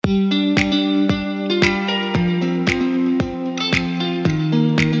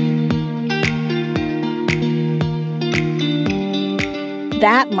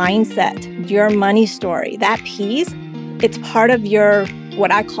that mindset, your money story, that piece, it's part of your,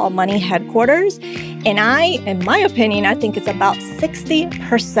 what I call money headquarters. And in my opinion, I think it's about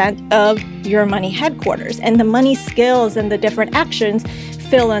 60% of your money headquarters. And the money skills and the different actions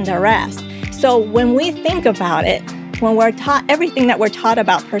fill in the rest. So when we think about it, when we're taught everything that we're taught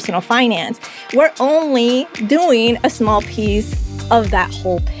about personal finance, we're only doing a small piece of that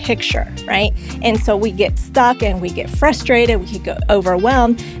whole picture, right? And so we get stuck and we get frustrated, we get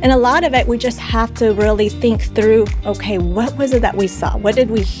overwhelmed. And a lot of it, we just have to really think through, okay, what was it that we saw? What did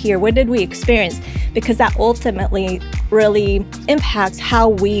we hear? What did we experience? Because that ultimately really impacts how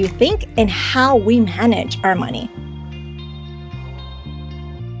we think and how we manage our money.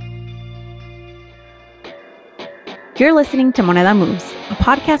 You're listening to Moneda Moves, a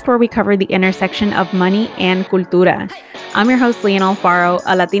podcast where we cover the intersection of money and cultura. I'm your host, Leanne Alfaro,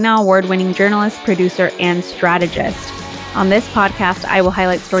 a Latina award-winning journalist, producer, and strategist. On this podcast, I will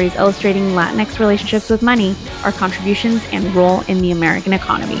highlight stories illustrating Latinx relationships with money, our contributions, and role in the American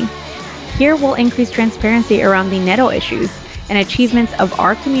economy. Here, we'll increase transparency around dinero issues and achievements of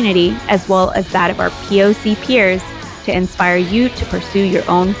our community, as well as that of our POC peers, to inspire you to pursue your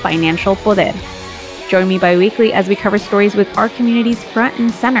own financial poder. Join me bi-weekly as we cover stories with our communities front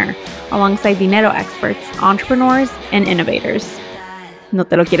and center, alongside dinero experts, entrepreneurs, and innovators. No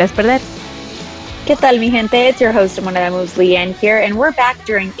te lo quieres perder. ¿Qué tal, mi gente? It's your host of Moneda Moves, Leanne here, and we're back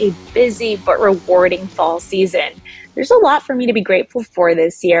during a busy but rewarding fall season. There's a lot for me to be grateful for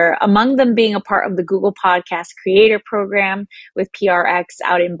this year, among them being a part of the Google Podcast Creator Program with PRX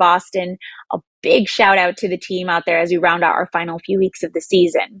out in Boston. A big shout out to the team out there as we round out our final few weeks of the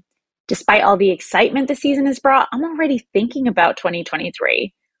season. Despite all the excitement the season has brought, I'm already thinking about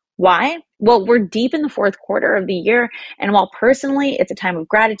 2023. Why? Well, we're deep in the fourth quarter of the year, and while personally it's a time of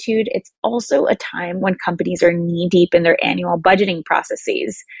gratitude, it's also a time when companies are knee-deep in their annual budgeting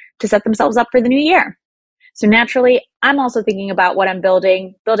processes to set themselves up for the new year. So naturally, I'm also thinking about what I'm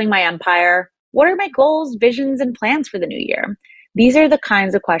building my empire. What are my goals, visions, and plans for the new year? These are the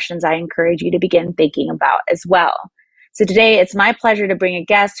kinds of questions I encourage you to begin thinking about as well. So today, it's my pleasure to bring a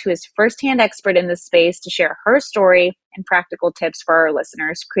guest who is firsthand expert in this space to share her story and practical tips for our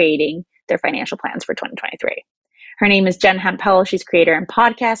listeners creating their financial plans for 2023. Her name is Jen Hemphill. She's creator and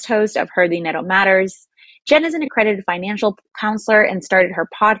podcast host of Her Dinero Matters. Jen is an accredited financial counselor and started her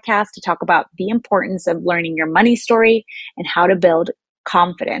podcast to talk about the importance of learning your money story and how to build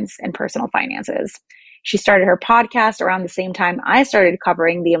confidence in personal finances. She started her podcast around the same time I started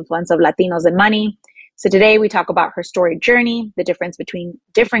covering the influence of Latinos in money. So today we talk about her story journey, the difference between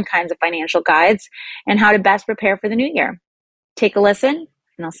different kinds of financial guides, and how to best prepare for the new year. Take a listen,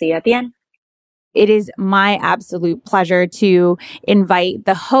 and I'll see you at the end. It is my absolute pleasure to invite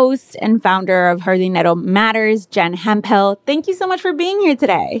the host and founder of Her Dinero Matters, Jen Hemphill. Thank you so much for being here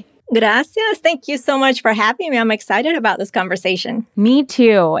today. Gracias. Thank you so much for having me. I'm excited about this conversation. Me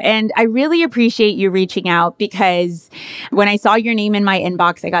too. And I really appreciate you reaching out because when I saw your name in my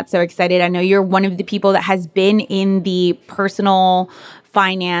inbox, I got so excited. I know you're one of the people that has been in the personal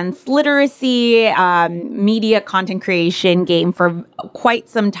finance literacy, media content creation game for quite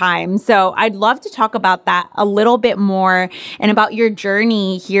some time. So I'd love to talk about that a little bit more and about your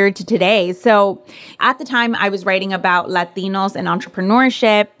journey here to today. So at the time I was writing about Latinos and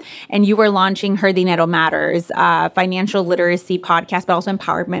entrepreneurship, and you were launching Her Dinero Matters, financial literacy podcast, but also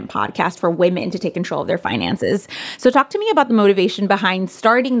empowerment podcast for women to take control of their finances. So talk to me about the motivation behind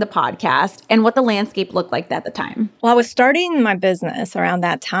starting the podcast and what the landscape looked like at the time. Well, I was starting my business around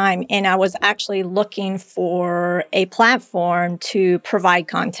that time, and I was actually looking for a platform to provide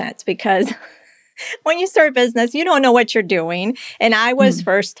content because when you start a business, you don't know what you're doing. And I was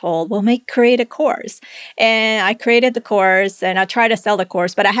first told, well, create a course. And I created the course and I tried to sell the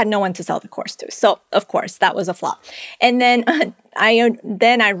course, but I had no one to sell the course to. So of course, that was a flop. And then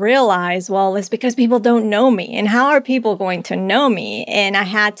I realized, well, it's because people don't know me. And how are people going to know me? And I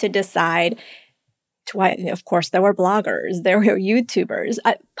had to decide. Of course, there were bloggers, there were YouTubers,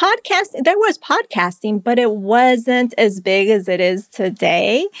 there was podcasting, but it wasn't as big as it is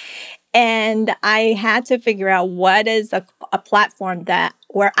today. And I had to figure out what is a platform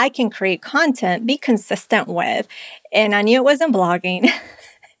where I can create content, be consistent with. And I knew it wasn't blogging.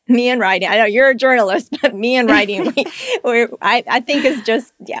 Me and writing. I know you're a journalist, but me and writing, I think it's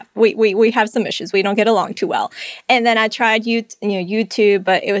just, we have some issues. We don't get along too well. And then I tried YouTube,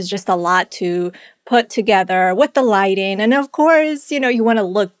 but it was just a lot to put together with the lighting. And of course, you want to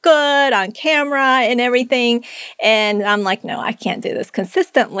look good on camera and everything. And I'm like, no, I can't do this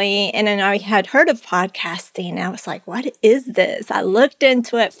consistently. And then I had heard of podcasting. I was like, what is this? I looked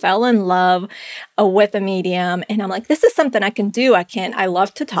into it, fell in love with a medium. And I'm like, this is something I can do. I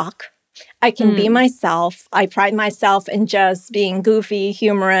love to talk. I can be myself. I pride myself in just being goofy,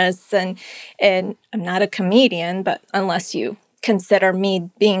 humorous, and I'm not a comedian, but unless you consider me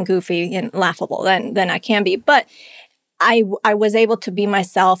being goofy and laughable, then I can be. But I was able to be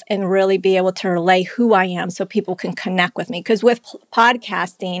myself and really be able to relay who I am so people can connect with me. Because with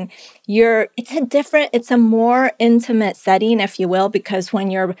podcasting, it's a more intimate setting, if you will, because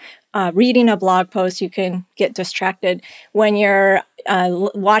when you're reading a blog post, you can get distracted. When you're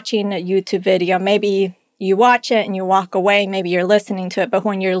watching a YouTube video, maybe you watch it and you walk away, maybe you're listening to it. But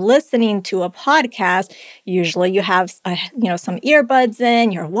when you're listening to a podcast, usually you have some earbuds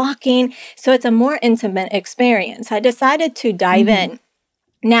in, you're walking. So it's a more intimate experience. I decided to dive in.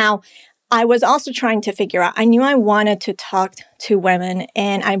 Now, I was also trying to figure out, I knew I wanted to talk to women,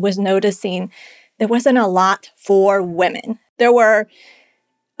 and I was noticing there wasn't a lot for women. There were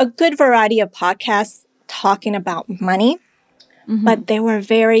a good variety of podcasts talking about money, but they were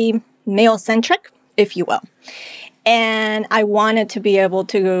very male-centric, if you will. And I wanted to be able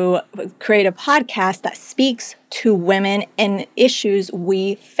to create a podcast that speaks to women and issues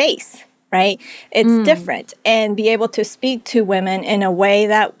we face, right? It's different, and be able to speak to women in a way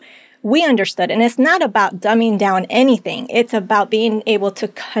that we understood. And it's not about dumbing down anything. It's about being able to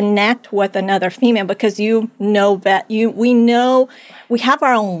connect with another female, because we have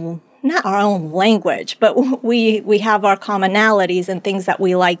our own, not our own language, but we have our commonalities and things that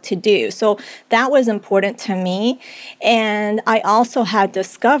we like to do. So that was important to me. And I also had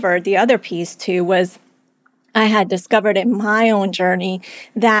discovered, the other piece too was, I had discovered in my own journey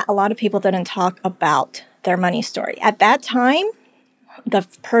that a lot of people didn't talk about their money story. At that time, the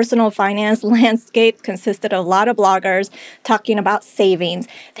personal finance landscape consisted of a lot of bloggers talking about savings.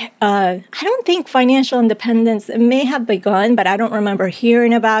 I don't think financial independence may have begun, but I don't remember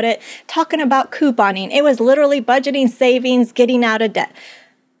hearing about it. Talking about couponing. It was literally budgeting, savings, getting out of debt.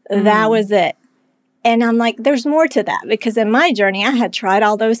 That was it. And I'm like, there's more to that, because in my journey, I had tried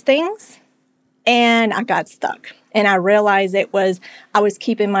all those things and I got stuck. And I realized I was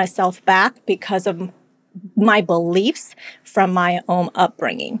keeping myself back because of my beliefs from my own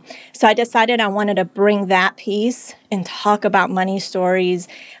upbringing. So I decided I wanted to bring that piece and talk about money stories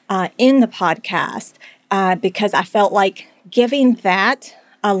in the podcast because I felt like giving that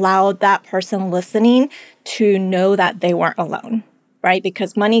allowed that person listening to know that they weren't alone, right?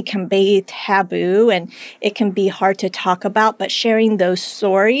 Because money can be taboo and it can be hard to talk about, but sharing those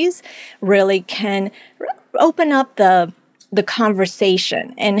stories really can open up the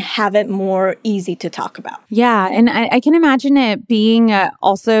conversation and have it more easy to talk about. Yeah. And I can imagine it being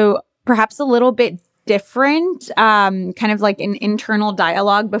also perhaps a little bit different, kind of like an internal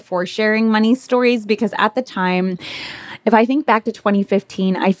dialogue before sharing money stories, because at the time, if I think back to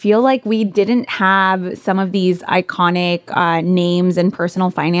 2015, I feel like we didn't have some of these iconic names in personal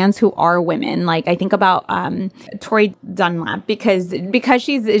finance who are women. Like I think about Tori Dunlap because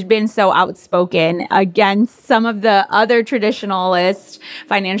she's been so outspoken against some of the other traditionalist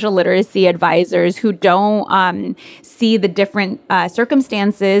financial literacy advisors who don't see the different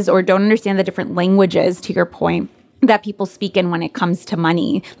circumstances or don't understand the different languages, to your point, that people speak in when it comes to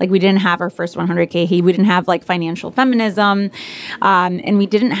money. Like we didn't have our first 100K. We didn't have like financial feminism. And we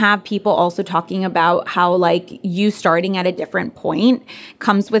didn't have people also talking about how like you starting at a different point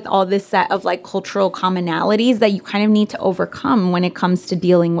comes with all this set of like cultural commonalities that you kind of need to overcome when it comes to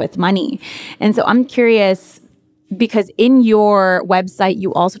dealing with money. And so I'm curious, because in your website,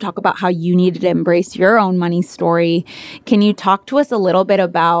 you also talk about how you needed to embrace your own money story. Can you talk to us a little bit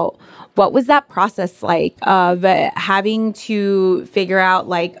about what was that process like of having to figure out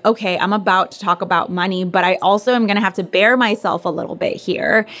like, okay, I'm about to talk about money, but I also am going to have to bear myself a little bit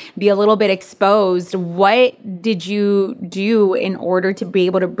here, be a little bit exposed. What did you do in order to be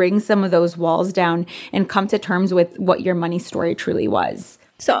able to bring some of those walls down and come to terms with what your money story truly was?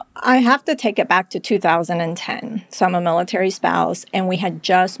 So I have to take it back to 2010. So I'm a military spouse, and we had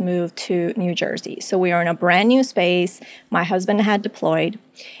just moved to New Jersey. So we were in a brand new space. My husband had deployed.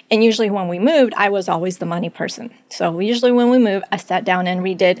 And usually when we moved, I was always the money person. So usually when we moved, I sat down and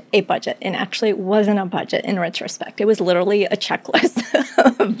redid a budget. And actually, it wasn't a budget in retrospect. It was literally a checklist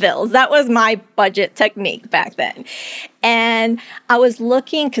of bills. That was my budget technique back then. And I was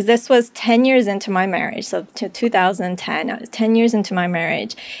looking, because this was 10 years into my marriage, so to 2010, I was 10 years into my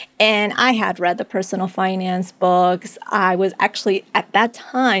marriage, and I had read the personal finance books. I was actually, at that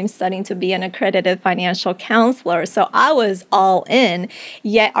time, studying to be an accredited financial counselor, so I was all in,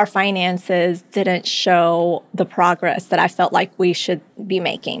 yet our finances didn't show the progress that I felt like we should be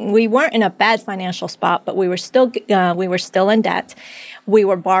making. We weren't in a bad financial spot, but we were still in debt. We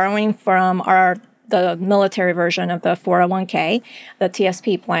were borrowing from the military version of the 401k, the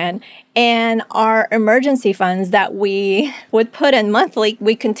TSP plan, and our emergency funds that we would put in monthly,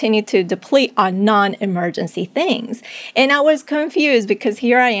 we continued to deplete on non-emergency things. And I was confused because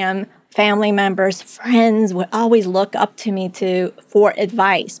here I am, family members, friends would always look up to me for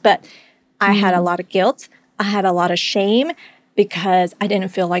advice, but I had a lot of guilt. I had a lot of shame because I didn't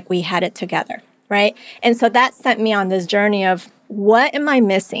feel like we had it together, right? And so that sent me on this journey of, what am I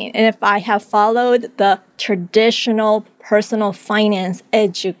missing? And if I have followed the traditional personal finance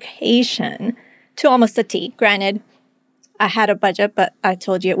education to almost a T, granted, I had a budget, but I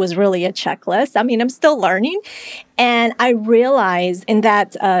told you it was really a checklist. I mean, I'm still learning. And I realized in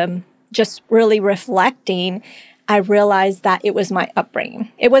that, just really reflecting, I realized that it was my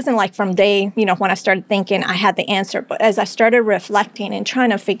upbringing. It wasn't like from day, when I started thinking I had the answer, but as I started reflecting and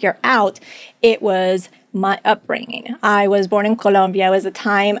trying to figure out, it was my upbringing. I was born in Colombia. It was a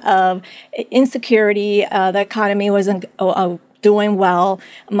time of insecurity. The economy wasn't doing well.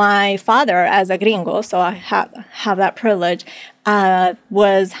 My father, as a gringo, so I have that privilege,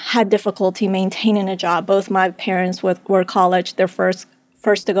 had difficulty maintaining a job. Both my parents were college, their first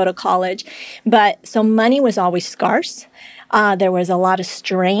to go to college. But so money was always scarce. There was a lot of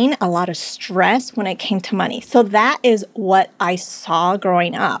strain, a lot of stress when it came to money. So that is what I saw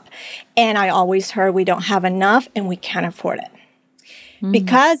growing up. And I always heard we don't have enough and we can't afford it. Mm-hmm.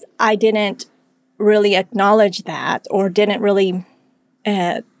 Because I didn't really acknowledge that or didn't really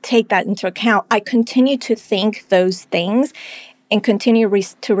take that into account, I continued to think those things and continue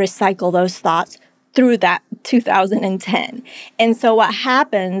to recycle those thoughts through that 2010. And so what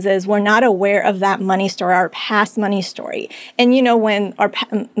happens is we're not aware of that money story, our past money story. And when our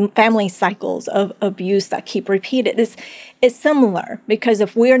family cycles of abuse that keep repeated is similar, because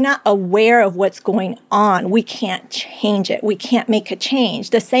if we're not aware of what's going on, we can't change it. We can't make a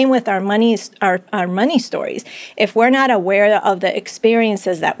change. The same with our money stories. If we're not aware of the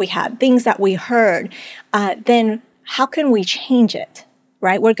experiences that we had, things that we heard, then how can we change it?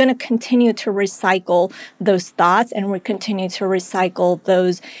 Right? We're going to continue to recycle those thoughts and we continue to recycle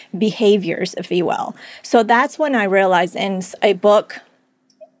those behaviors, if you will. So that's when I realized in a book,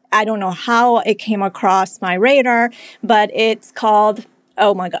 I don't know how it came across my radar, but it's called,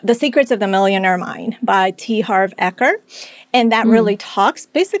 The Secrets of the Millionaire Mind by T. Harv Eker. And that really talks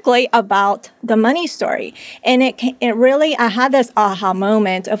basically about the money story. And it really, I had this aha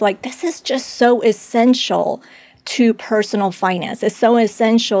moment of like, this is just so essential to personal finance. It's so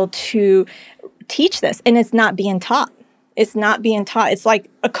essential to teach this, and it's not being taught. It's not being taught. It's like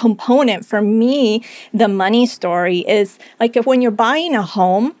a component. For me, the money story is like when you're buying a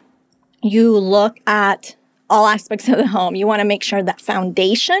home, you look at all aspects of the home. You want to make sure that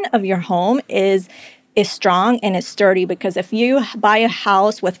foundation of your home is strong and is sturdy, because if you buy a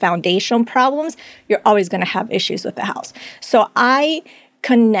house with foundation problems, you're always going to have issues with the house. So I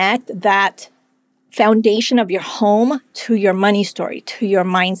connect that foundation of your home to your money story, to your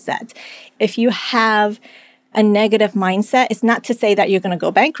mindset. If you have a negative mindset, it's not to say that you're going to go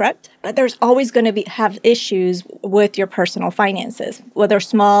bankrupt, but there's always going to have issues with your personal finances, whether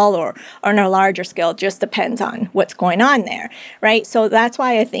small or on a larger scale. It just depends on what's going on there, right? So that's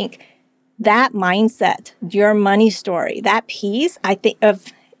why I think that mindset, your money story, that piece, I think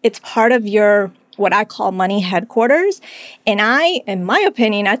it's part of your what I call money headquarters. And in my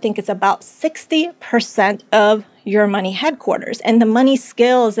opinion, I think it's about 60% of your money headquarters, and the money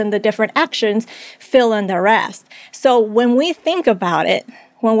skills and the different actions fill in the rest. So when we think about it,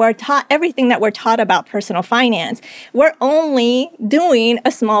 when we're taught everything that we're taught about personal finance, we're only doing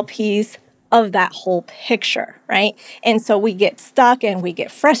a small piece of that whole picture, right? And so we get stuck and we get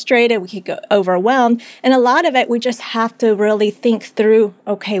frustrated, we get overwhelmed. And a lot of it, we just have to really think through,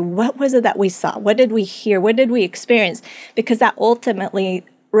 okay, what was it that we saw? What did we hear? What did we experience? Because that ultimately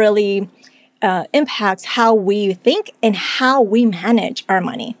really impacts how we think and how we manage our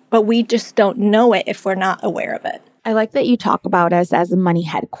money. But we just don't know it if we're not aware of it. I like that you talk about us as a money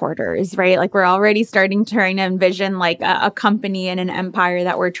headquarters, right? Like we're already trying to envision like a company and an empire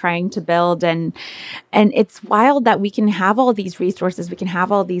that we're trying to build. And it's wild that we can have all these resources, we can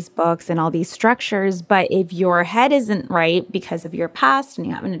have all these books and all these structures, but if your head isn't right because of your past and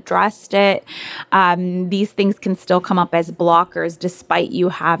you haven't addressed it, these things can still come up as blockers despite you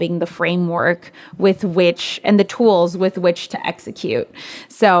having the framework with which and the tools with which to execute.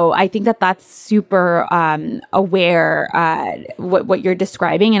 So I think that that's super aware what you're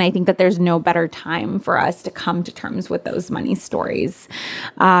describing. And I think that there's no better time for us to come to terms with those money stories.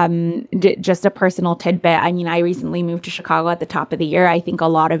 Just a personal tidbit. I mean, I recently moved to Chicago at the top of the year. I think a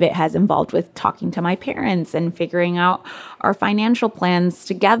lot of it has involved with talking to my parents and figuring out our financial plans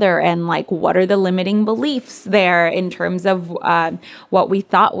together and like what are the limiting beliefs there in terms of what we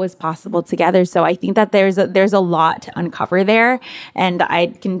thought was possible together. So I think that there's a lot to uncover there, and I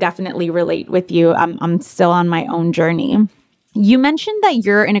can definitely relate with you. I'm still on my own journey. You mentioned that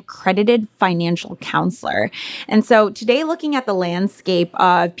you're an accredited financial counselor. And so today, looking at the landscape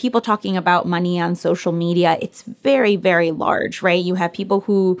of people talking about money on social media, it's very, very large, right? You have people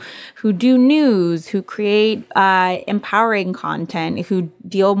who do news, who create empowering content, who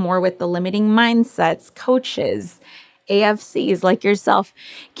deal more with the limiting mindsets, coaches, AFCs like yourself.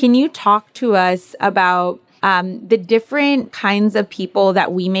 Can you talk to us about the different kinds of people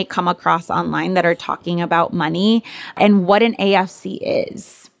that we may come across online that are talking about money and what an AFC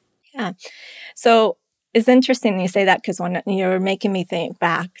is? Yeah. So it's interesting you say that because when you're making me think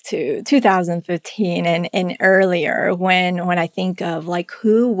back to 2015 and earlier when I think of like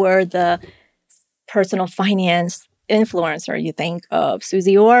who were the personal finance influencer, you think of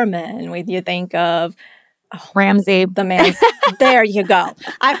Susie Orman, you think of Ramsey. The man. There you go.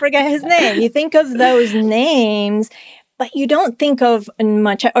 I forget his name. You think of those names, but you don't think of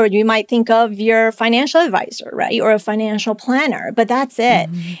much, or you might think of your financial advisor, right? Or a financial planner, but that's it.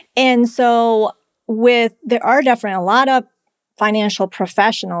 Mm-hmm. And so there are definitely a lot of financial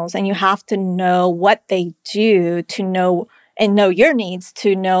professionals, and you have to know what they do to know your needs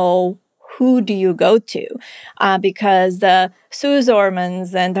to know who do you go to? Because the Suze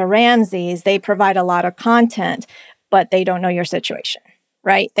Ormans and the Ramseys, they provide a lot of content, but they don't know your situation,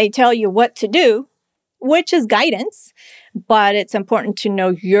 right? They tell you what to do, which is guidance, but it's important to know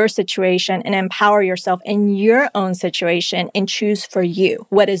your situation and empower yourself in your own situation and choose for you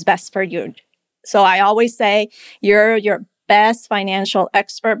what is best for you. So I always say you're your best financial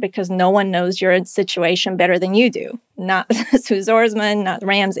expert because no one knows your situation better than you do, not Suze Orman, not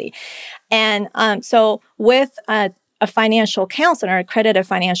Ramsey. And so with a financial counselor, an accredited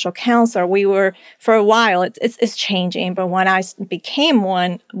financial counselor, we were, for a while, it's changing, but when I became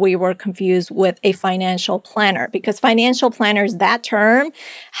one, we were confused with a financial planner because financial planners, that term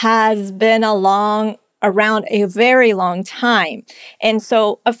has been around a very long time. And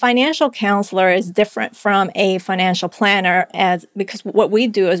so a financial counselor is different from a financial planner because what we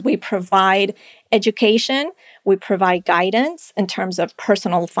do is we provide education, we provide guidance in terms of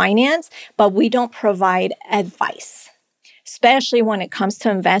personal finance, but we don't provide advice. Especially when it comes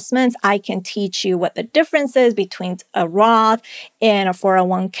to investments, I can teach you what the difference is between a Roth and a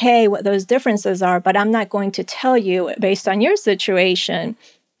 401k, what those differences are, but I'm not going to tell you based on your situation,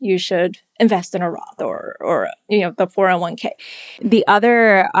 you should invest in a Roth or the 401k. The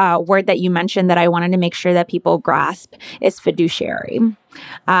other word that you mentioned that I wanted to make sure that people grasp is fiduciary.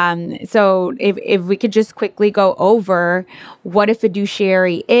 So if we could just quickly go over what a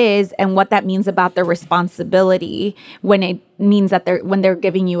fiduciary is and what that means about the responsibility when it means that when they're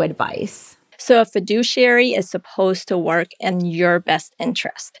giving you advice. So a fiduciary is supposed to work in your best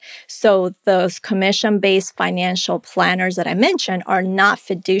interest. So those commission-based financial planners that I mentioned are not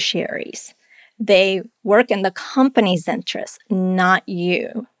fiduciaries. They work in the company's interest, not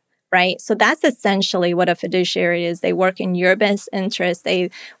you, right? So that's essentially what a fiduciary is. They work in your best interest.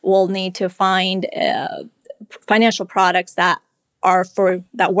 They will need to find financial products that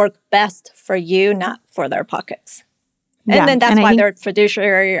work best for you, not for their pockets. And then that's why they're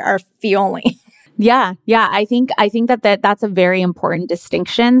fiduciary are fee only. Yeah. I think that's a very important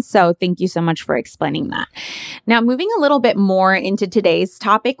distinction. So thank you so much for explaining that. Now, moving a little bit more into today's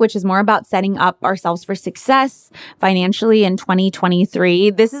topic, which is more about setting up ourselves for success financially in 2023.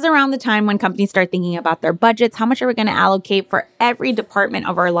 This is around the time when companies start thinking about their budgets. How much are we going to allocate for every department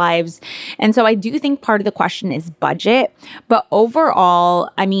of our lives? And so I do think part of the question is budget. But overall,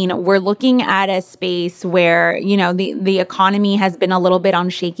 I mean, we're looking at a space where, the economy has been a little bit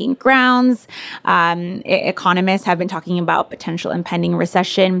on shaking grounds. Economists have been talking about potential impending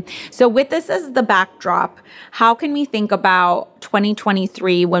recession. So with this as the backdrop, how can we think about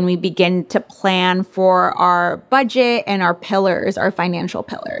 2023 when we begin to plan for our budget and our pillars, our financial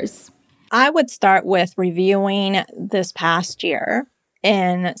pillars? I would start with reviewing this past year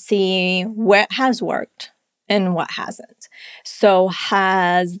and see what has worked and what hasn't. So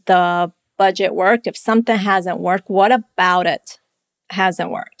has the budget worked? If something hasn't worked, what about it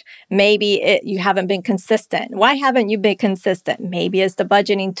hasn't worked? Maybe you haven't been consistent. Why haven't you been consistent? Maybe it's the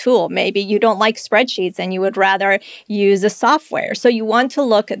budgeting tool. Maybe you don't like spreadsheets and you would rather use a software. So you want to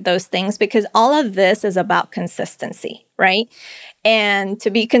look at those things because all of this is about consistency, right? And to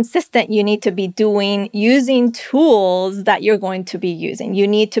be consistent, you need to be using tools that you're going to be using. You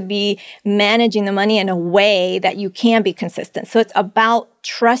need to be managing the money in a way that you can be consistent. So it's about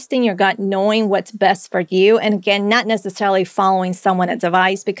trusting your gut, knowing what's best for you. And again, not necessarily following someone's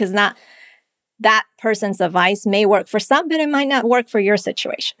advice because not that person's advice may work for some, but it might not work for your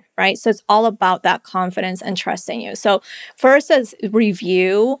situation, right? So it's all about that confidence and trusting you. So first is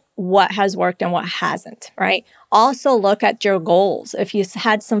review what has worked and what hasn't, right? Also look at your goals. If you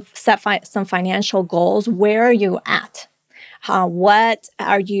had some financial goals, where are you at?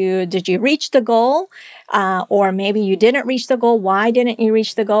 Did you reach the goal? Or maybe you didn't reach the goal. Why didn't you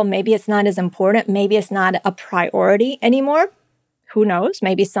reach the goal? Maybe it's not as important. Maybe it's not a priority anymore. Who knows?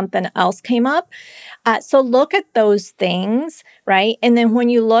 Maybe something else came up. So look at those things, right? And then when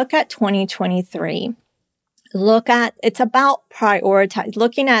you look at 2023, it's about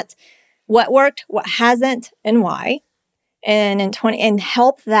looking at what worked, what hasn't, and why. And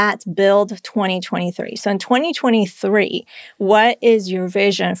help that build 2023. So in 2023, what is your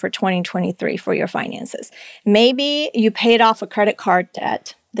vision for 2023 for your finances? Maybe you paid off a credit card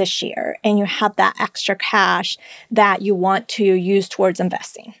debt this year and you have that extra cash that you want to use towards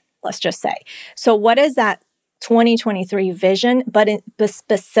investing, let's just say. So what is that 2023 vision, but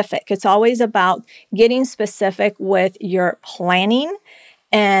specific? It's always about getting specific with your planning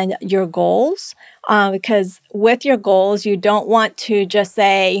and your goals, because with your goals, you don't want to just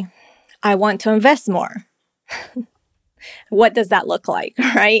say, I want to invest more. What does that look like,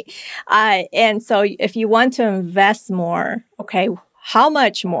 right? And so if you want to invest more, okay, how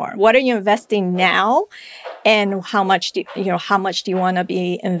much more? What are you investing now? And how much do you want to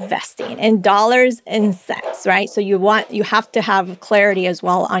be investing in dollars and cents, right? So you have to have clarity as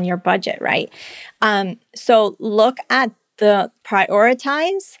well on your budget, right? So look at the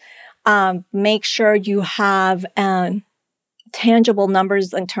prioritize, make sure you have tangible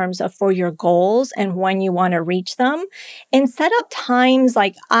numbers in terms of for your goals and when you want to reach them, and set up times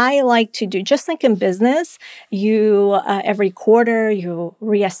like I like to do. Just like in business, you every quarter you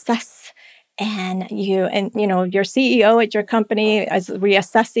reassess, and your CEO at your company is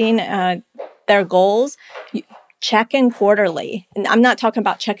reassessing their goals. Check in quarterly. And I'm not talking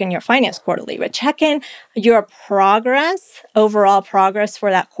about checking your finance quarterly, but check in your overall progress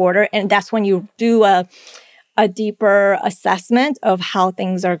for that quarter. And that's when you do a deeper assessment of how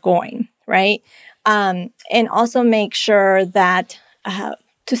things are going, right? And also make sure that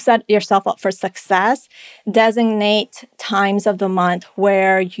to set yourself up for success, designate times of the month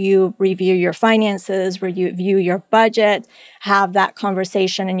where you review your finances, review your budget, have that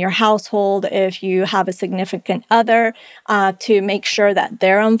conversation in your household if you have a significant other, to make sure that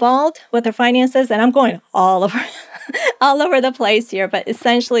they're involved with their finances. And I'm going all over the place here, but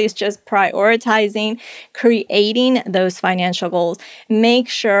essentially it's just prioritizing, creating those financial goals. Make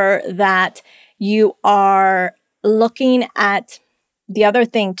sure that you are looking at. The other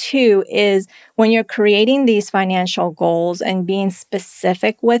thing too is when you're creating these financial goals and being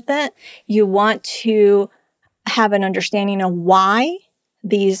specific with it, you want to have an understanding of why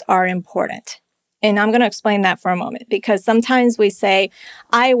these are important. And I'm going to explain that for a moment, because sometimes we say,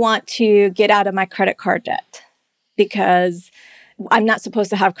 I want to get out of my credit card debt because I'm not supposed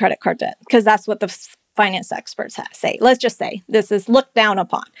to have credit card debt, because that's what the finance experts say. Let's just say this is looked down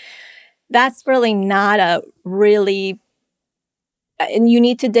upon. That's really not and you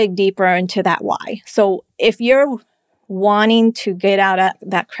need to dig deeper into that why. So if you're wanting to get out of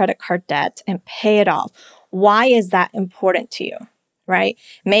that credit card debt and pay it off, why is that important to you, right?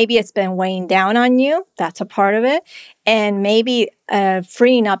 Maybe it's been weighing down on you. That's a part of it. And maybe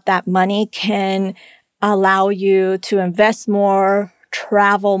freeing up that money can allow you to invest more,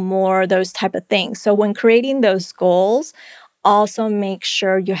 travel more, those type of things. So when creating those goals, also make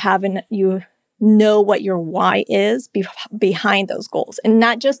sure you know what your why is behind those goals, and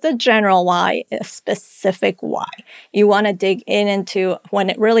not just a general why, a specific why. You want to dig into when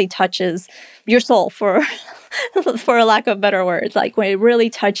it really touches your soul, for lack of better words, like when it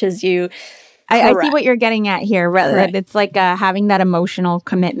really touches you, I see what you're getting at here. Correct. It's like having that emotional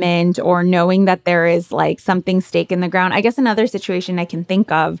commitment or knowing that there is like something stake in the ground. I guess another situation I can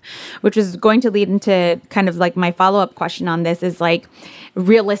think of, which is going to lead into kind of like my follow-up question on this, is like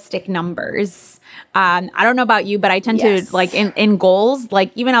realistic numbers. I don't know about you, but I tend to like in goals,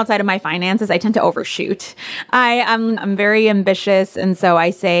 like even outside of my finances, I tend to overshoot. I'm very ambitious. And so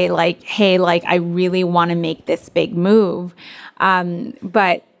I say like, hey, like I really want to make this big move.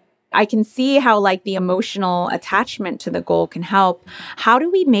 But I can see how like the emotional attachment to the goal can help. How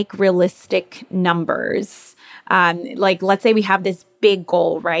do we make realistic numbers? Like, let's say we have this big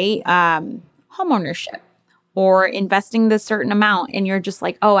goal, right? Homeownership or investing this certain amount. And you're just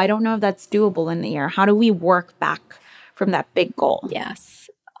like, oh, I don't know if that's doable in the year. How do we work back from that big goal? Yes.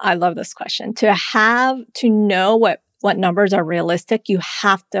 I love this question. To know what numbers are realistic, you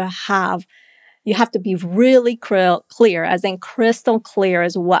have to be really clear, as in crystal clear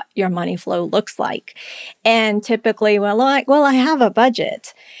as what your money flow looks like. And typically, I have a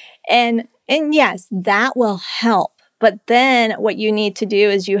budget. And yes, that will help. But then what you need to do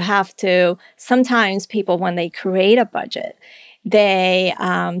is sometimes people, when they create a budget, they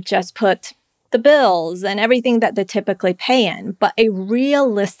just put the bills and everything that they typically pay in. But a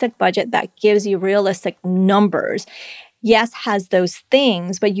realistic budget that gives you realistic numbers, yes, has those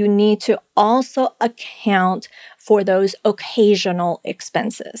things, but you need to also account for those occasional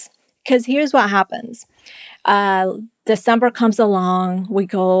expenses. Because here's what happens. December comes along, we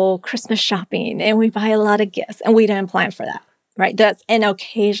go Christmas shopping and we buy a lot of gifts and we didn't plan for that, right? That's an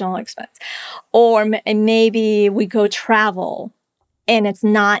occasional expense. Or maybe we go travel and it's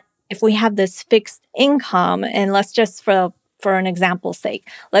not, if we have this fixed income, and let's just for an example's sake,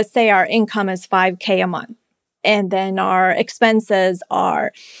 let's say our income is $5,000 a month. And then our expenses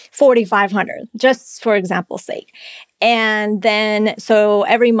are $4,500, just for example's sake. And then, so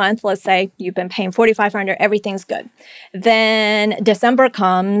every month, let's say you've been paying $4,500, everything's good. Then December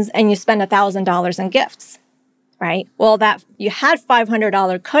comes and you spend $1,000 in gifts, right? Well, that you had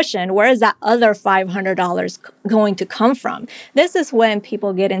 $500 cushion. Where is that other $500 going to come from? This is when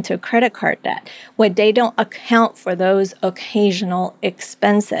people get into credit card debt, when they don't account for those occasional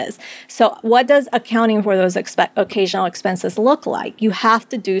expenses. So what does accounting for those occasional expenses look like? You have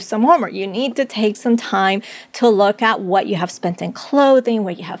to do some homework. You need to take some time to look at what you have spent in clothing,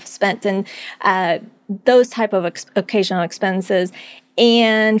 what you have spent in those type of occasional expenses,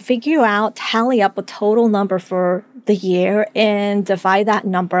 and figure out, tally up a total number for the year and divide that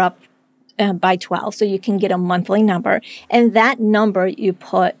number up by 12 so you can get a monthly number. And that number you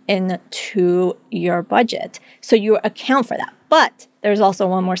put into your budget. So you account for that. But there's also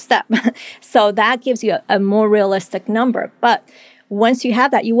one more step. So that gives you a more realistic number. But once you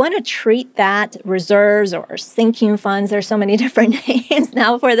have that, you want to treat that reserves or sinking funds. There's so many different names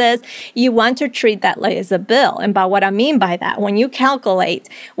now for this. You want to treat that like as a bill. And by what I mean by that, when you calculate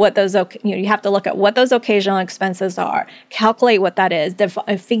what those, you have to look at what those occasional expenses are, calculate what that is,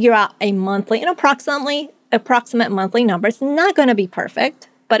 figure out a monthly, an approximate monthly number. It's not going to be perfect,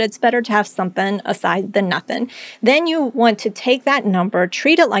 but it's better to have something aside than nothing. Then you want to take that number,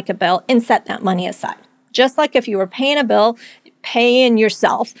 treat it like a bill, and set that money aside. Just like if you were paying a bill, paying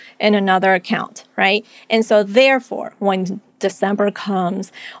yourself in another account, right? And so therefore, when December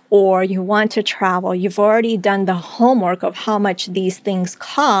comes or you want to travel, you've already done the homework of how much these things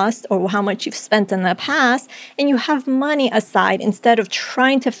cost or how much you've spent in the past, and you have money aside instead of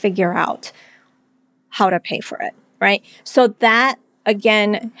trying to figure out how to pay for it, right? So that,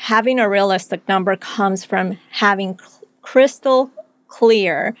 again, having a realistic number comes from having crystal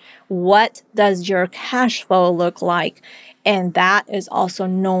clear what does your cash flow look like. And that is also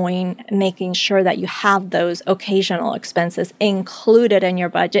making sure that you have those occasional expenses included in your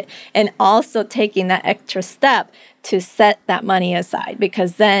budget, and also taking that extra step to set that money aside,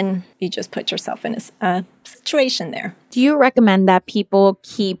 because then you just put yourself in a situation there. Do you recommend that people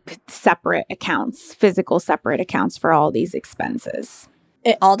keep separate accounts, physical separate accounts for all these expenses?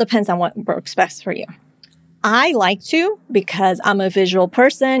 It all depends on what works best for you. I like to, because I'm a visual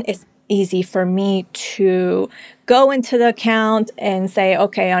person. It's easy for me to go into the account and say,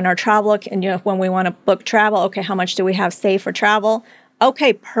 okay, on our travel, and when we want to book travel, okay, how much do we have saved for travel?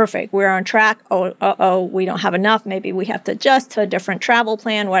 Okay, perfect. We're on track. Oh, we don't have enough. Maybe we have to adjust to a different travel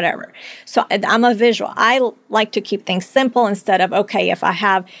plan, whatever. So I'm a visual. I like to keep things simple instead of, okay, if I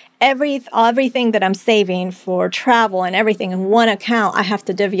have everything that I'm saving for travel and everything in one account, I have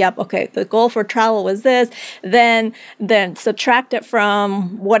to divvy up, okay, the goal for travel was this, then subtract it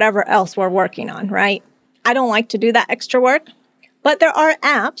from whatever else we're working on, right? I don't like to do that extra work, but there are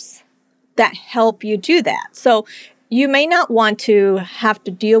apps that help you do that. So you may not want to have to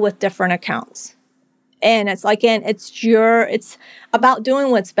deal with different accounts. And it's it's about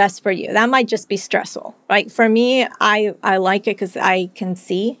doing what's best for you. That might just be stressful, right? For me, I like it because I can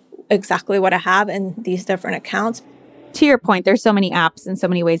see exactly what I have in these different accounts. To your point, there's so many apps and so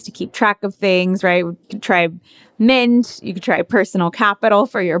many ways to keep track of things, right? You could try Mint, you could try Personal Capital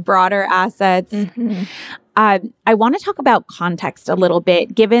for your broader assets. Mm-hmm. I want to talk about context a little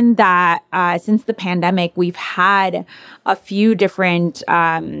bit, given that since the pandemic, we've had a few different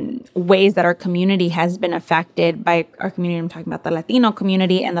ways that our community has been affected by our community. I'm talking about the Latino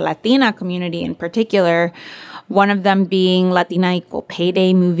community and the Latina community in particular. One of them being Latina Equal Pay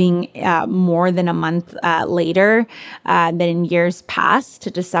Day, moving more than a month later than in years past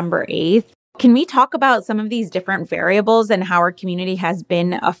to December 8th. Can we talk about some of these different variables and how our community has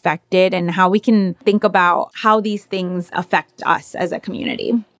been affected and how we can think about how these things affect us as a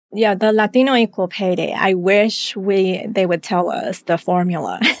community? Yeah, the Latino Equal Pay Day, I wish they would tell us the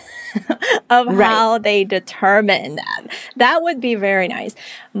formula of how they determine that. That would be very nice.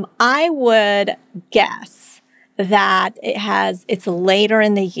 I would guess that it's later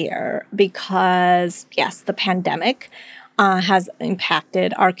in the year because, yes, the pandemic has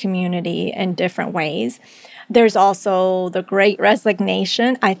impacted our community in different ways. There's also the Great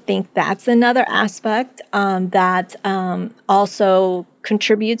Resignation. I think that's another aspect that also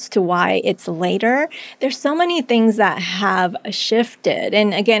contributes to why it's later. There's so many things that have shifted.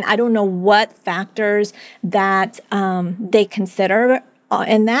 And again, I don't know what factors that they consider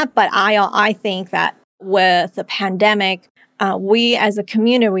in that, but I think that with the pandemic, we as a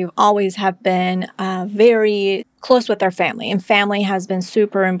community, we've always have been very close with our family, and family has been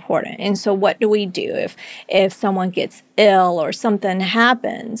super important. And so what do? If someone gets ill or something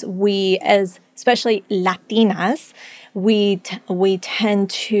happens, we as especially Latinas, we tend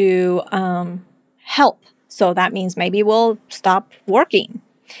to help. So that means maybe we'll stop working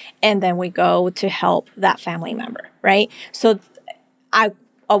and then we go to help that family member, right? So I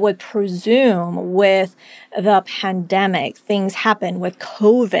would presume with the pandemic, things happen with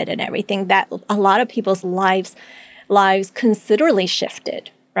COVID and everything, that a lot of people's lives considerably shifted,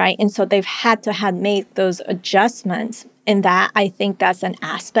 right? And so they've had to make those adjustments. And that, I think that's an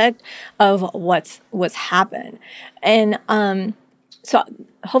aspect of what's happened. And so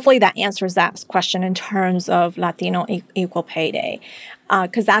hopefully that answers that question in terms of Latino Equal Pay Day,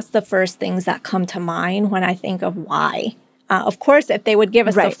 because that's the first things that come to mind when I think of why. Of course, if they would give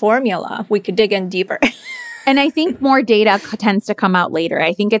us the formula, we could dig in deeper. And I think more data tends to come out later.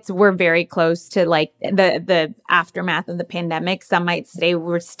 I think we're very close to like the aftermath of the pandemic. Some might say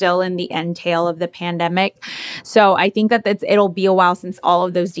we're still in the end tail of the pandemic. So I think that it'll be a while since all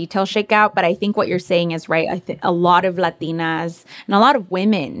of those details shake out. But I think what you're saying is right. I think a lot of Latinas and a lot of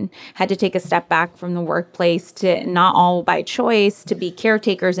women had to take a step back from the workplace, to not all by choice, to be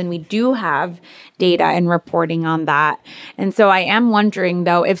caretakers. And we do have data and reporting on that. And so I am wondering,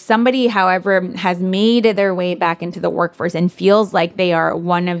 though, if somebody, however, has made their way back into the workforce and feels like they are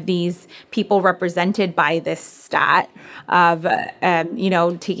one of these people represented by this stat of,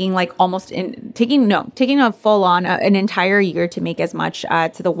 taking a full on an entire year to make as much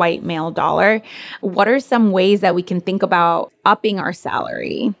to the white male dollar, what are some ways that we can think about upping our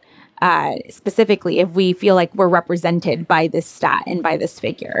salary? Specifically, if we feel like we're represented by this stat and by this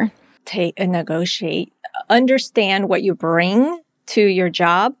figure? Take and negotiate, understand what you bring to your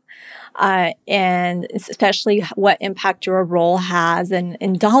job, and especially what impact your role has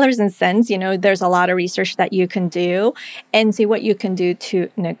in dollars and cents. There's a lot of research that you can do and see what you can do to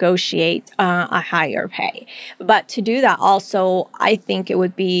negotiate a higher pay. But to do that also, I think it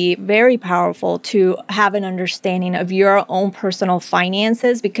would be very powerful to have an understanding of your own personal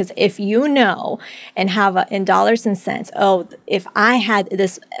finances, because if you know and have in dollars and cents, if I had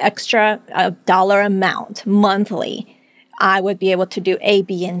this extra dollar amount monthly, I would be able to do A,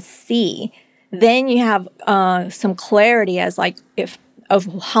 B, and C. Then you have some clarity as of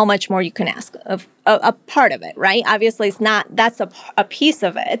how much more you can ask of a part of it, right? Obviously, it's not. That's a piece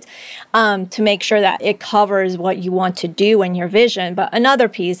of it to make sure that it covers what you want to do in your vision. But another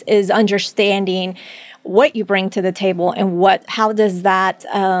piece is understanding what you bring to the table and how does that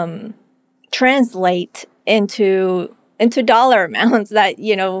translate into dollar amounts that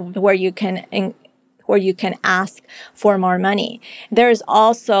where you can ask for more money. There's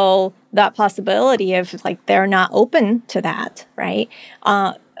also that possibility of they're not open to that, right?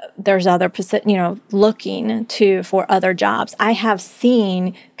 there's other, looking for other jobs. I have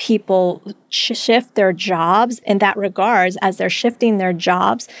seen people shift their jobs in that regards. As they're shifting their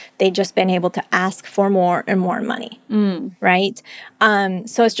jobs, they've just been able to ask for more and more money, right?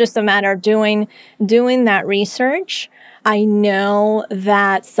 So it's just a matter of doing that research. I know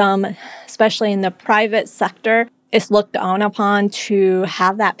that some, especially in the private sector, it's looked down upon to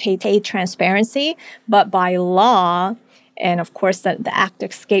have that pay transparency, but by law, and of course, the act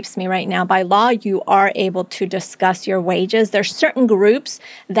escapes me right now. By law, you are able to discuss your wages. There's certain groups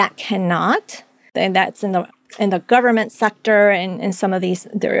that cannot, and that's in the government sector and some of these,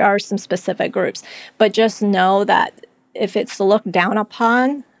 there are some specific groups. But just know that if it's looked down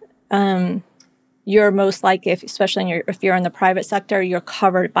upon, you're most likely, especially if you're in the private sector, you're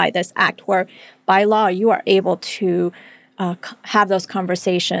covered by this act where by law, you are able to have those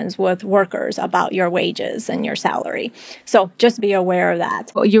conversations with workers about your wages and your salary. So just be aware of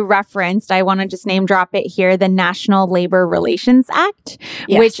that. You referenced, I want to just name drop it here, the National Labor Relations Act,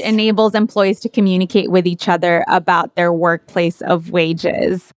 yes, which enables employees to communicate with each other about their workplace of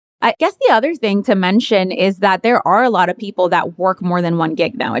wages. I guess the other thing to mention is that there are a lot of people that work more than one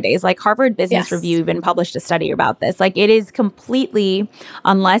gig nowadays. Like Harvard Business Review even published a study about this. Like it is completely,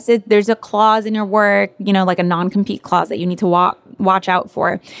 unless there's a clause in your work, like a non-compete clause that you need to watch out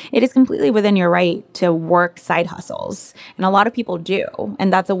for, it is completely within your right to work side hustles. And a lot of people do.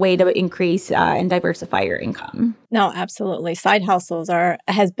 And that's a way to increase and diversify your income. No, absolutely. Side hustles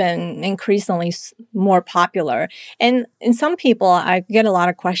has been increasingly more popular. And in some people, I get a lot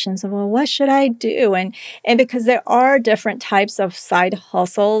of questions of, well, what should I do? And because there are different types of side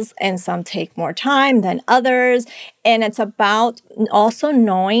hustles, and some take more time than others. And it's about also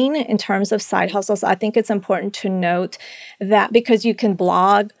knowing in terms of side hustles. I think it's important to note that because you can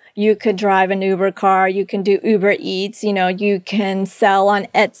blog, you could drive an Uber car, you can do Uber Eats, you can sell on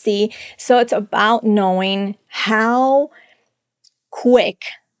Etsy. So it's about knowing how quick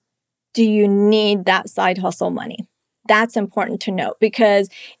do you need that side hustle money. That's important to note, because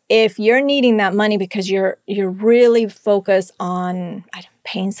if you're needing that money because you're really focused on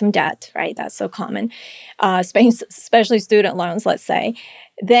paying some debt, right? That's so common, especially student loans, let's say,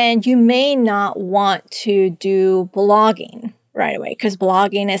 then you may not want to do blogging right away, because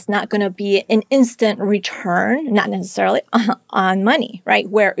blogging is not going to be an instant return, not necessarily on money, right?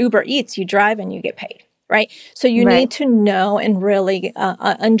 Where Uber Eats, you drive and you get paid, right? So you need to know and really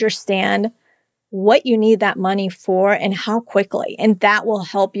understand what you need that money for and how quickly. And that will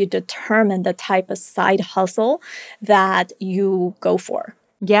help you determine the type of side hustle that you go for.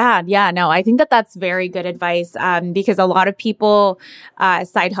 Yeah. No, I think that's very good advice because a lot of people,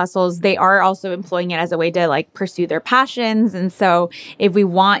 side hustles, they are also employing it as a way to pursue their passions. And so if we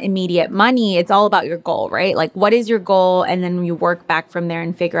want immediate money, it's all about your goal, right? Like, what is your goal? And then you work back from there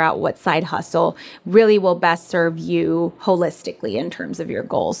and figure out what side hustle really will best serve you holistically in terms of your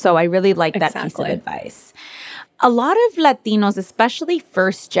goals. So I really like that piece of advice. A lot of Latinos, especially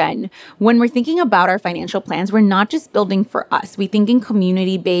first gen, when we're thinking about our financial plans, we're not just building for us. We think in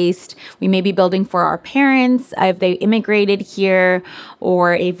community-based. We may be building for our parents if they immigrated here,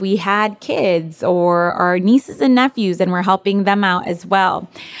 or if we had kids, or our nieces and nephews, and we're helping them out as well.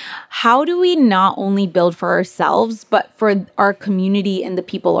 How do we not only build for ourselves, but for our community and the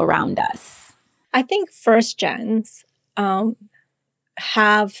people around us? I think first gens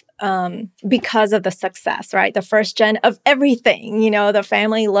have, because of the success, right? The first gen of everything, the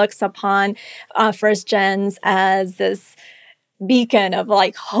family looks upon first gens as this beacon of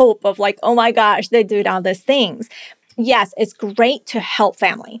hope of oh my gosh, they do all these things. Yes, it's great to help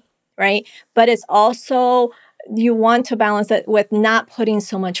family, right? But it's also, you want to balance it with not putting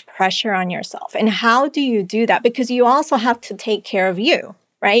so much pressure on yourself. And how do you do that? Because you also have to take care of you,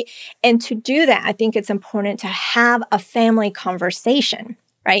 right? And to do that, I think it's important to have a family conversation,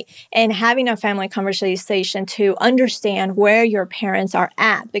 right? And having a family conversation to understand where your parents are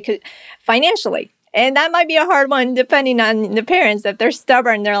at, because financially, and that might be a hard one depending on the parents. If they're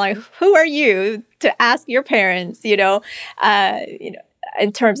stubborn, they're like, who are you to ask your parents,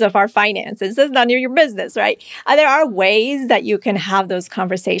 in terms of our finances? It's none of your business, right? There are ways that you can have those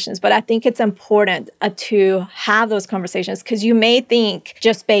conversations, but I think it's important to have those conversations, because you may think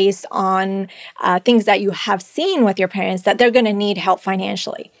just based on things that you have seen with your parents that they're going to need help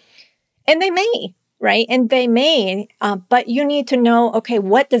financially. And they may, right? And they may, but you need to know, okay,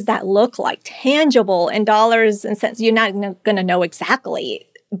 what does that look like? Tangible in dollars and cents. You're not going to know exactly,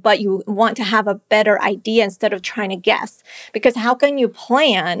 but you want to have a better idea instead of trying to guess. Because how can you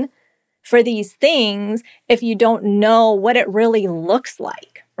plan for these things if you don't know what it really looks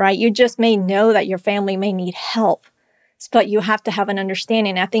like, right? You just may know that your family may need help. but you have to have an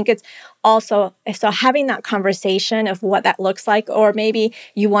understanding. I think it's also, so having that conversation of what that looks like, or maybe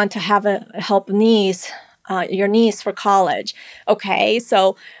you want to have help your niece for college. Okay,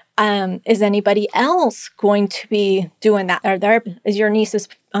 so is anybody else going to be doing that? Is your niece's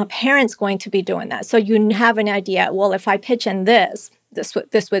parents going to be doing that? So you have an idea, well, if I pitch in this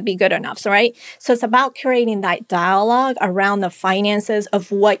would be good enough. So, right? So it's about creating that dialogue around the finances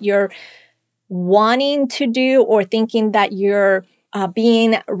of what you're wanting to do or thinking that you're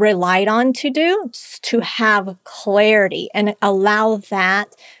being relied on to do, to have clarity and allow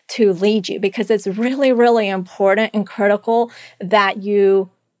that to lead you, because it's really, really important and critical that you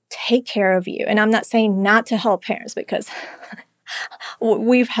take care of you. And I'm not saying not to help parents, because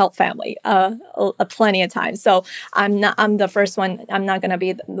we've helped family plenty of times. So I'm the first one. I'm not going to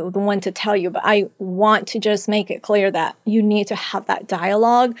be the one to tell you, but I want to just make it clear that you need to have that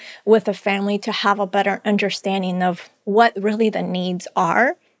dialogue with the family to have a better understanding of what really the needs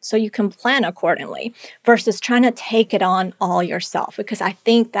are, so you can plan accordingly versus trying to take it on all yourself. Because I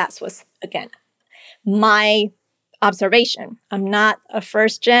think that's what's, again, my observation. I'm not a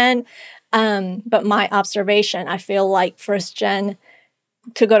first gen. But my observation, I feel like first gen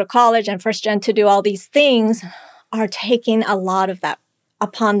to go to college and first gen to do all these things are taking a lot of that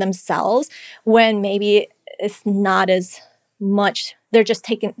upon themselves, when maybe it's not as much. They're just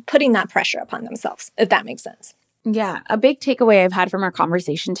putting that pressure upon themselves, if that makes sense. Yeah, a big takeaway I've had from our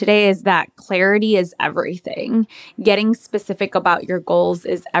conversation today is that clarity is everything. Getting specific about your goals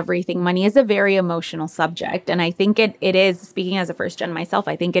is everything. Money is a very emotional subject. And I think it is, speaking as a first gen myself,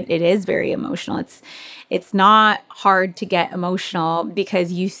 I think it is very emotional. It's not hard to get emotional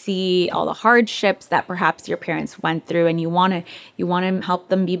because you see all the hardships that perhaps your parents went through, and you want to help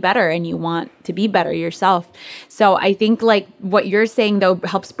them be better, and you want to be better yourself. So I think like what you're saying though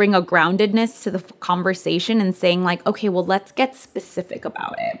helps bring a groundedness to the conversation and saying like, okay, well, let's get specific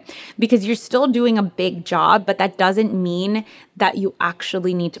about it, because you're still doing a big job, but that doesn't mean that you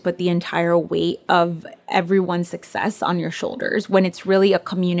actually need to put the entire weight of everyone's success on your shoulders when it's really a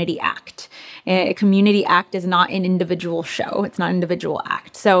community act. A community act is not an individual show. It's not an individual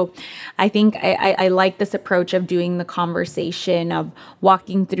act. So I think I like this approach of doing the conversation, of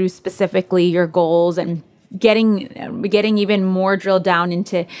walking through specifically your goals and getting even more drilled down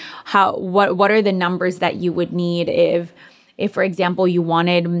into what are the numbers that you would need if for example you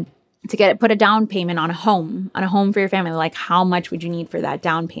wanted to put a down payment on a home for your family. Like, how much would you need for that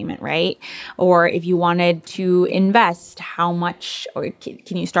down payment, right? Or if you wanted to invest, how much, or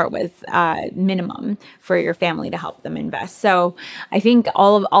can you start with minimum for your family to help them invest? So I think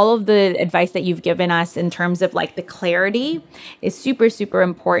all of the advice that you've given us in terms of like the clarity is super, super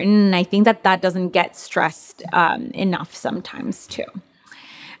important. And I think that doesn't get stressed enough sometimes too.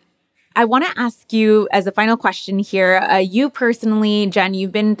 I want to ask you as a final question here, you personally, Jen,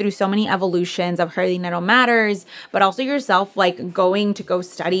 you've been through so many evolutions of Her Dinero Matters, but also yourself, like going to go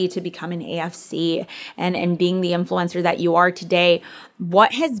study to become an AFC and being the influencer that you are today.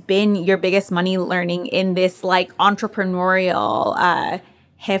 What has been your biggest money learning in this like entrepreneurial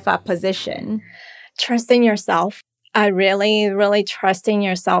jefa position? Trusting yourself. I really, really trusting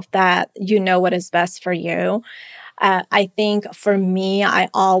yourself that you know what is best for you. I think for me, I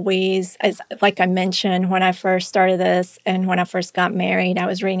always, like I mentioned, when I first started this and when I first got married, I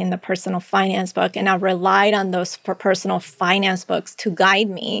was reading the personal finance book, and I relied on those personal finance books to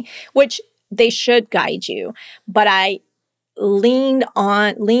guide me, which they should guide you. But I leaned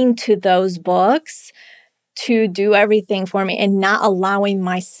to those books to do everything for me, and not allowing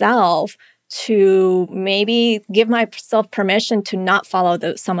myself to maybe give myself permission to not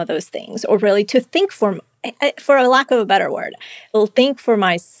follow some of those things, or really to think for a lack of a better word, think for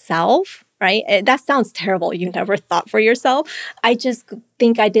myself, right? That sounds terrible. You never thought for yourself. I just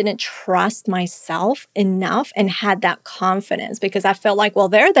think I didn't trust myself enough and had that confidence, because I felt like, well,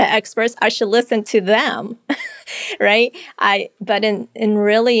 they're the experts. I should listen to them, right? But in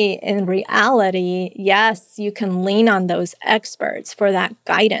reality, yes, you can lean on those experts for that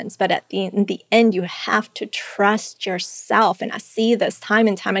guidance. But in the end, you have to trust yourself. And I see this time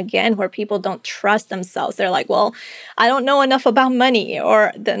and time again where people don't trust themselves. They're like, well, I don't know enough about money,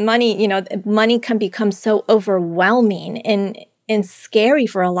 or the money, money can become so overwhelming and scary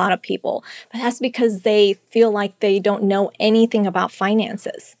for a lot of people. But that's because they feel like they don't know anything about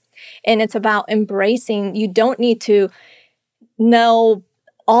finances. And it's about embracing, you don't need to know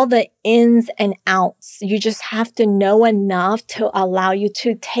all the ins and outs. You just have to know enough to allow you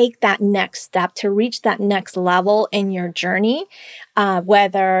to take that next step, to reach that next level in your journey,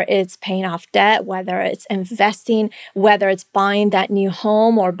 whether it's paying off debt, whether it's investing, whether it's buying that new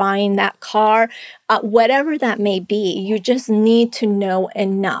home or buying that car, whatever that may be. You just need to know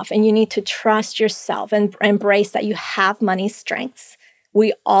enough, and you need to trust yourself and embrace that you have money strengths.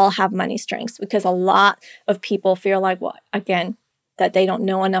 We all have money strengths, because a lot of people feel like, well, again, that they don't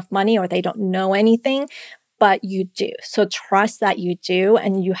know enough money or they don't know anything, but you do. So trust that you do,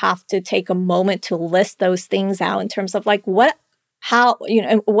 and you have to take a moment to list those things out in terms of like, what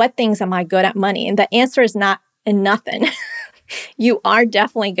things am I good at money? And the answer is not in nothing. You are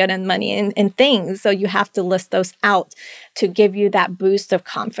definitely good in money and things. So you have to list those out to give you that boost of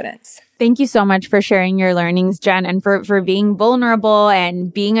confidence. Thank you so much for sharing your learnings, Jen, and for being vulnerable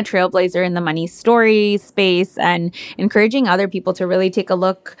and being a trailblazer in the money story space, and encouraging other people to really take a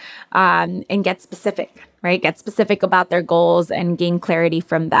look and get specific, right? Get specific about their goals and gain clarity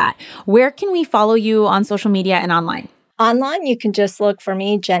from that. Where can we follow you on social media and online? Online, you can just look for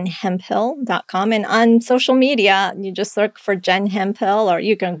me, jenhemphill.com. And on social media, you just look for Jen Hemphill, or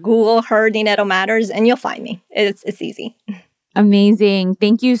you can Google Her Dinero Matters, and you'll find me. It's easy. Amazing.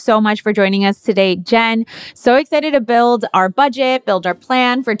 Thank you so much for joining us today, Jen. So excited to build our budget, build our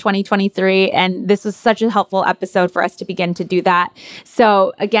plan for 2023. And this was such a helpful episode for us to begin to do that.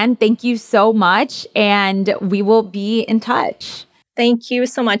 So again, thank you so much. And we will be in touch. Thank you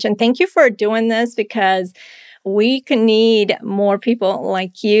so much. And thank you for doing this, because we can need more people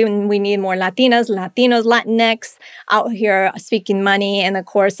like you, and we need more Latinos, Latinx out here speaking money. In the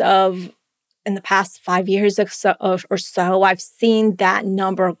course of, in the past 5 years or so, I've seen that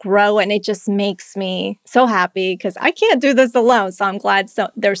number grow, and it just makes me so happy, because I can't do this alone. So I'm glad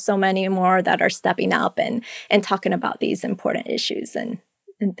there's so many more that are stepping up and talking about these important issues and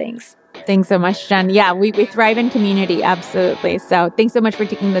things. Thanks so much, Jen. Yeah, we thrive in community. Absolutely. So thanks so much for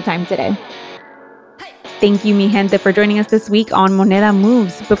taking the time today. Thank you, mi gente, for joining us this week on Moneda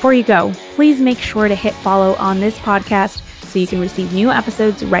Moves. Before you go, please make sure to hit follow on this podcast so you can receive new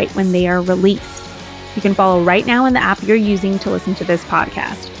episodes right when they are released. You can follow right now in the app you're using to listen to this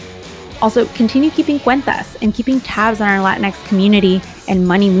podcast. Also, continue keeping cuentas and keeping tabs on our Latinx community and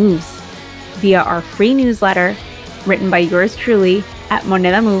money moves via our free newsletter written by yours truly at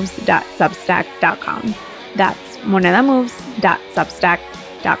monedamoves.substack.com. That's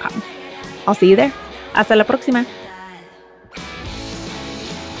monedamoves.substack.com. I'll see you there. Hasta la próxima.